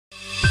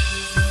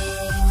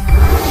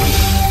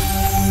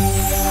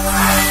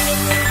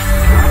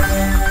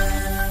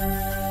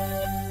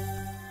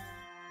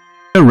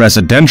The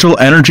residential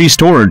energy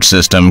storage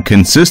system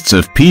consists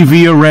of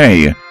PV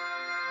array,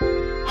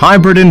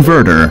 hybrid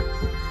inverter,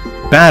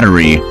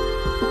 battery,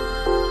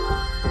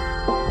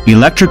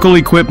 electrical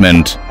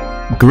equipment,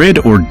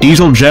 grid or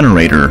diesel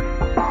generator.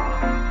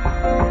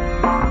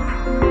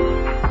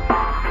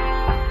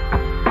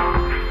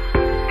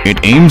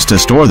 It aims to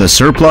store the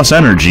surplus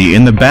energy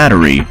in the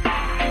battery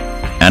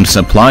and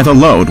supply the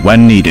load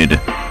when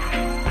needed.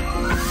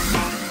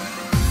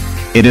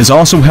 It is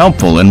also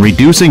helpful in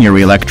reducing your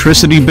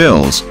electricity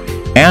bills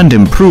and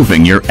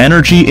improving your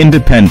energy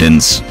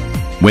independence.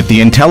 With the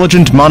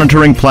intelligent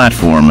monitoring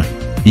platform,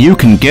 you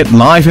can get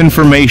live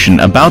information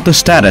about the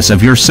status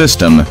of your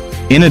system.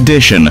 In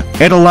addition,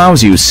 it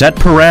allows you set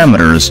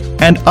parameters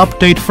and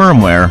update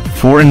firmware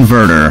for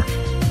inverter.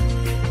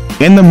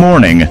 In the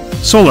morning,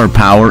 solar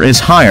power is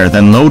higher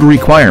than load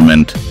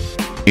requirement.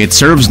 It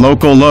serves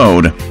local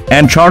load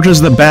and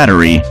charges the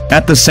battery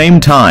at the same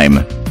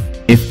time.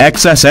 If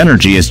excess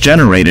energy is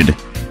generated,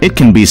 it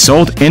can be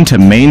sold into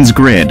mains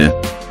grid.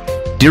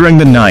 During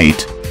the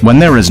night, when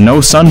there is no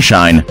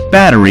sunshine,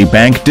 battery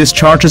bank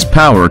discharges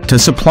power to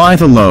supply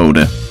the load.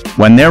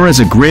 When there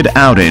is a grid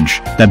outage,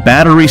 the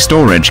battery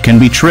storage can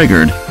be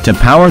triggered to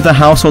power the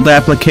household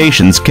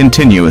applications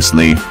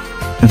continuously.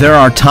 There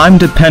are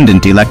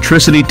time-dependent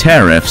electricity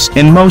tariffs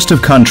in most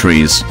of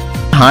countries.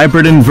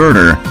 Hybrid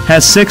inverter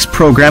has 6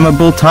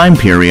 programmable time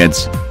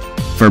periods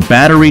for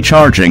battery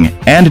charging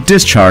and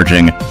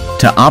discharging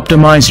to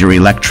optimize your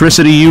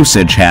electricity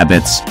usage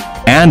habits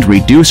and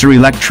reduce your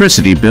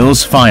electricity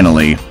bills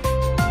finally.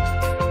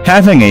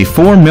 Having a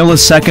 4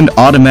 millisecond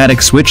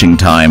automatic switching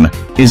time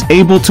is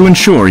able to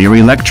ensure your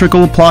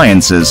electrical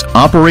appliances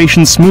operate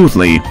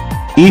smoothly,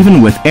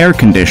 even with air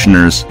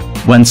conditioners,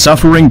 when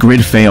suffering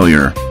grid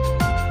failure.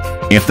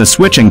 If the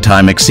switching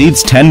time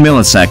exceeds 10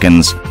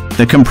 milliseconds,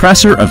 the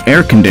compressor of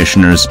air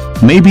conditioners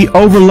may be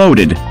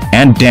overloaded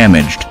and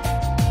damaged.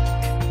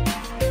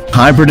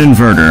 Hybrid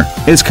inverter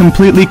is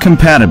completely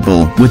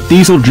compatible with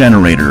diesel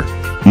generator.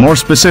 More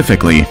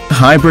specifically,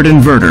 hybrid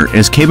inverter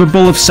is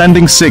capable of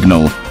sending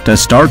signal to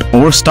start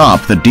or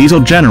stop the diesel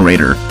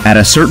generator at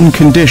a certain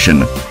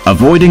condition,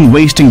 avoiding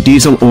wasting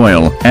diesel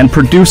oil and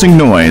producing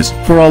noise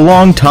for a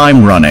long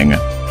time running.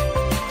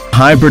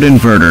 Hybrid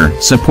inverter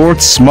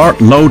supports smart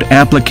load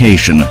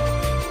application.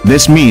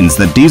 This means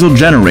the diesel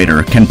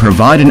generator can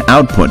provide an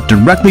output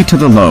directly to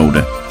the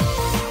load.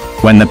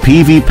 When the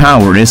PV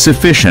power is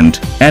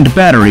sufficient and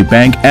battery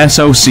bank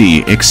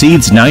SOC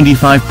exceeds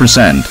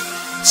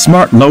 95%,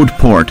 Smart Load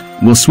Port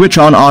will switch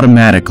on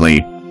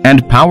automatically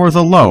and power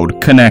the load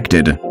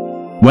connected.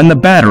 When the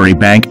battery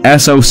bank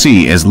SOC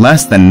is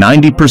less than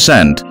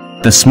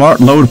 90%, the Smart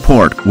Load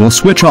Port will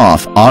switch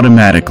off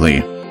automatically.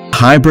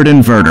 Hybrid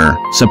inverter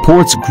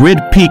supports grid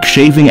peak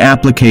shaving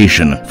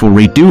application for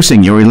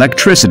reducing your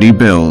electricity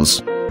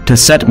bills. To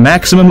set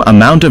maximum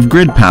amount of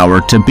grid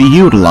power to be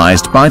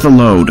utilized by the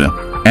load,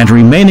 and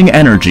remaining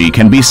energy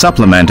can be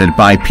supplemented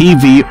by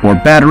PV or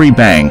battery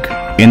bank.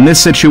 In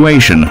this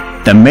situation,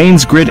 the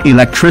mains grid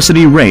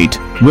electricity rate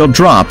will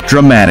drop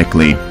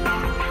dramatically.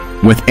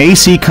 With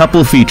AC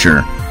couple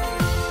feature,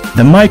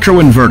 the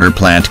microinverter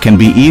plant can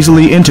be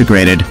easily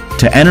integrated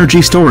to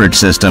energy storage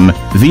system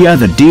via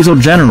the diesel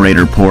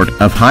generator port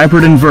of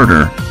hybrid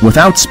inverter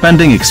without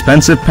spending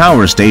expensive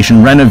power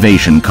station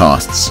renovation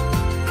costs.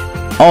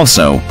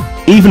 Also,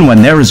 even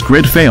when there is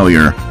grid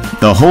failure,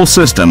 the whole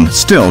system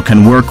still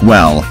can work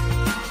well.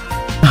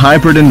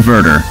 Hybrid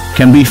inverter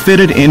can be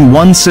fitted in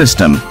one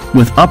system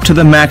with up to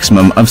the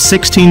maximum of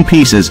 16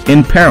 pieces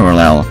in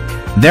parallel,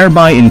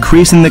 thereby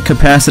increasing the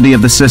capacity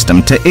of the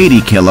system to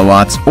 80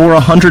 kilowatts or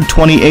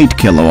 128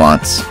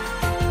 kilowatts.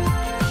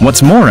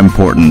 What's more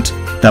important,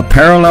 the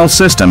parallel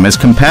system is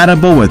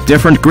compatible with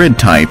different grid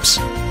types.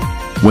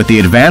 With the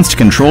advanced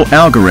control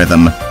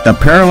algorithm, the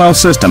parallel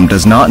system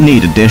does not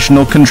need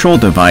additional control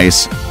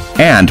device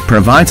and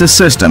provides a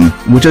system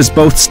which is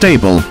both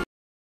stable